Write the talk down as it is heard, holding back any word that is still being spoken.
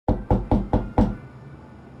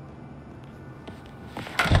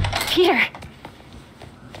Peter!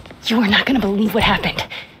 You are not gonna believe what happened.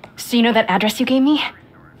 So you know that address you gave me?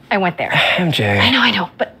 I went there. MJ. I know,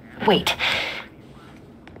 but wait.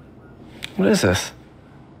 What is this?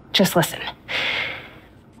 Just listen.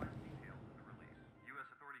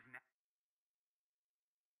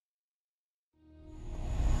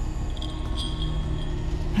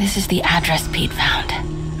 This is the address Pete found.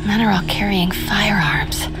 Men are all carrying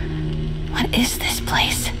firearms. What is this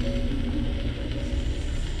place?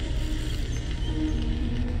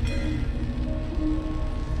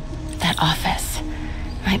 That office.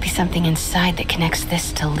 Might be something inside that connects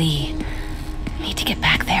this to Lee. Need to get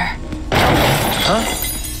back there. Huh?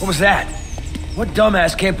 What was that? What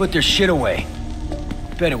dumbass can't put their shit away?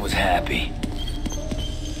 Bet it was Happy.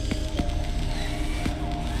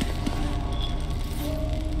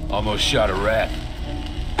 Almost shot a rat.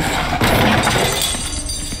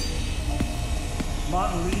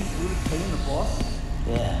 Martin Lee's really paying the boss?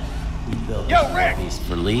 Yeah. We built Yo, Rick! this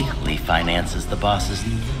for Lee. Lee finances the boss's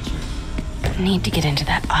new venture. Need to get into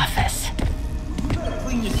that office. You better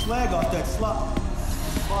clean your slag off that slop.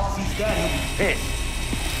 The boss sees that, he'll be pissed.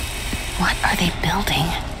 What are they building?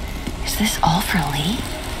 Is this all for Lee?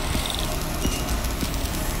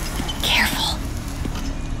 Careful.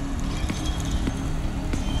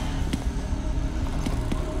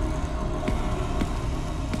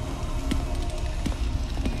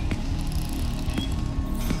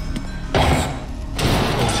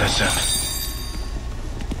 What was that sound?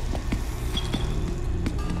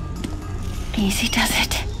 Easy does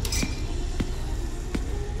it.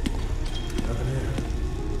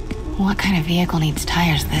 What kind of vehicle needs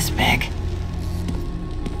tires this big?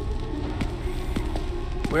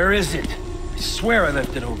 Where is it? I swear I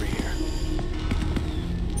left it over here.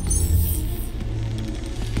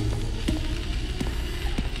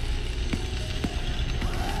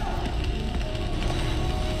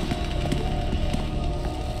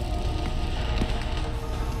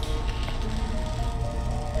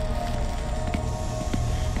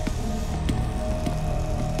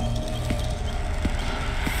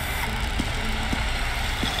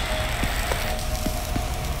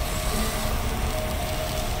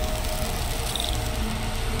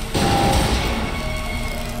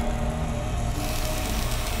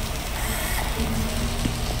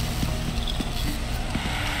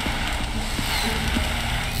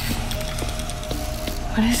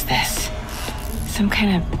 What is this? Some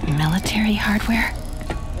kind of military hardware?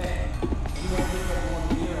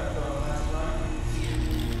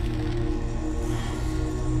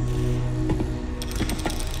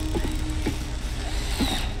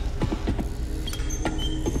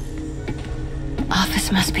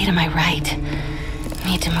 Office must be to my right.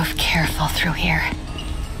 Need to move careful through here.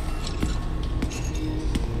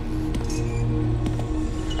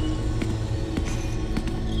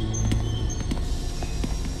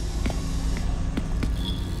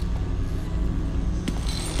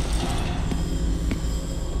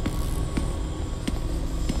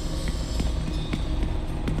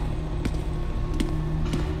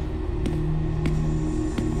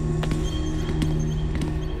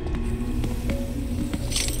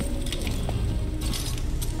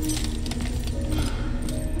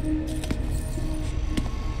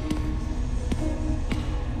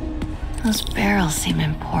 Those barrels seem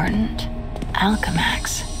important.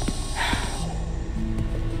 Alchemax.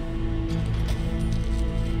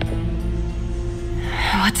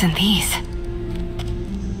 What's in these?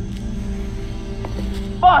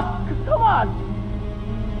 Boss, come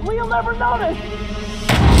on! We'll never notice!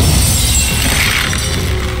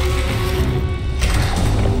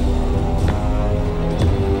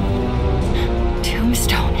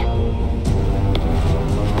 Tombstone.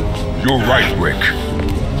 You're right, Rick.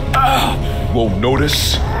 Won't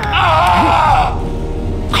notice.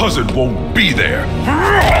 Cousin won't be there.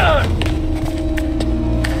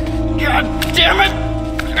 God damn it!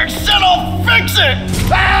 I said I'll fix it!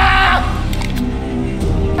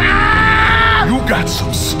 You got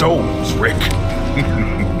some stones, Rick.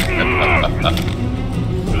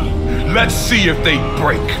 Let's see if they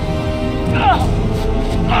break.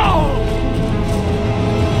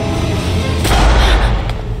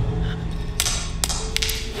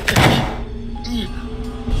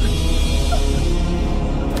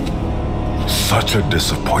 Such a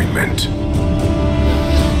disappointment.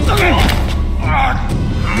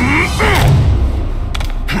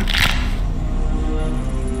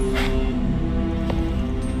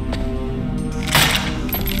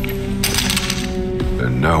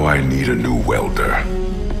 And now I need a new welder.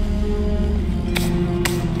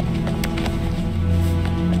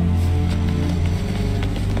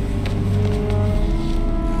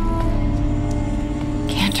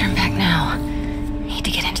 Can't turn back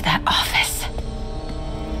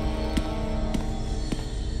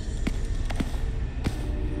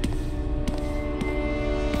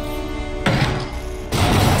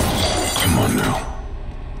now.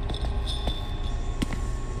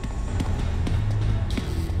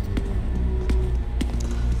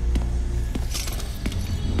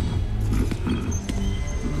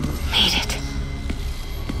 Made it.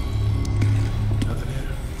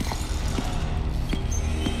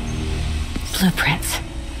 Blueprints.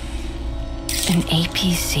 An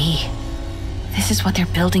APC. This is what they're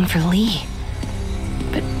building for Lee.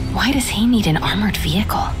 But why does he need an armored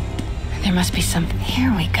vehicle? There must be some...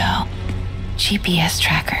 Here we go. GPS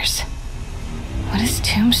trackers. What is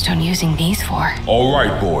Tombstone using these for? All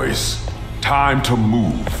right, boys. Time to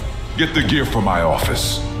move. Get the gear from my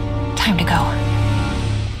office. Time to go.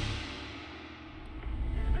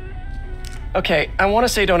 Okay, I want to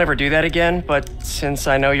say don't ever do that again, but since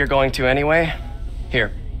I know you're going to anyway,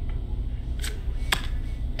 here.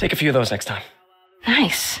 Take a few of those next time.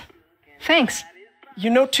 Nice. Thanks. You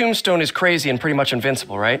know Tombstone is crazy and pretty much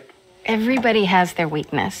invincible, right? Everybody has their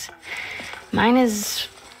weakness. Mine is...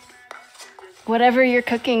 whatever you're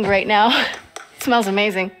cooking right now. It smells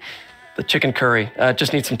amazing. The chicken curry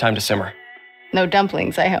just needs some time to simmer. No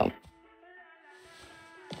dumplings, I hope.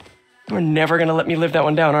 You're never gonna let me live that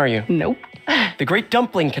one down, are you? Nope. The Great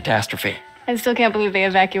Dumpling Catastrophe. I still can't believe they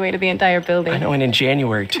evacuated the entire building. I know, and in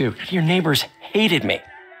January, too. Your neighbors hated me.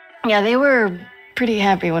 Yeah, they were pretty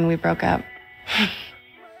happy when we broke up.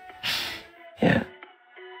 Yeah.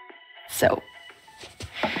 So,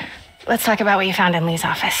 let's talk about what you found in Lee's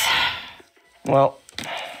office. Well,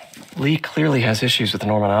 Lee clearly has issues with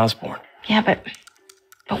Norman Osborn. Yeah, but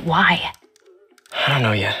why? I don't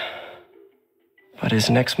know yet. But his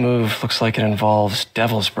next move looks like it involves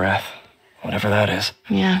Devil's Breath, whatever that is.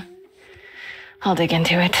 Yeah. I'll dig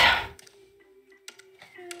into it.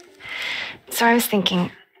 So I was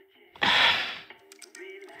thinking,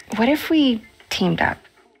 what if we teamed up?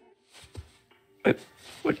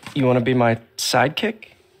 What, you want to be my sidekick?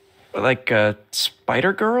 Like a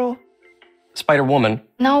Spider Girl? Spider Woman?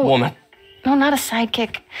 No. Woman. No, not a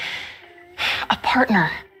sidekick. A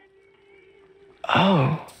partner.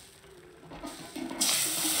 Oh.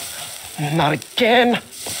 Not again.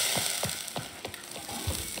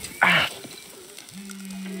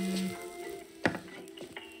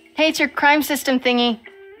 Hey, it's your crime system thingy.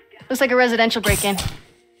 Looks like a residential break-in.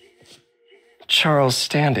 Charles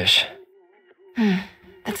Standish.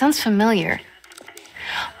 That sounds familiar.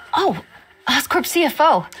 Oh, Oscorp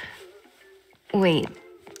CFO. Wait.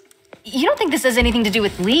 You don't think this has anything to do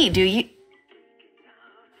with Lee, do you?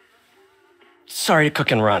 Sorry to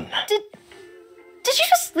cook and run. Did you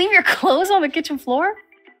just leave your clothes on the kitchen floor?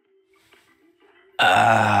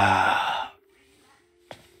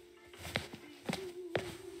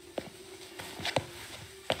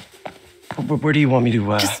 Where do you want me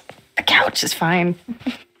to, Just the couch is fine.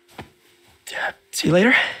 See you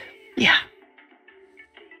later? Yeah.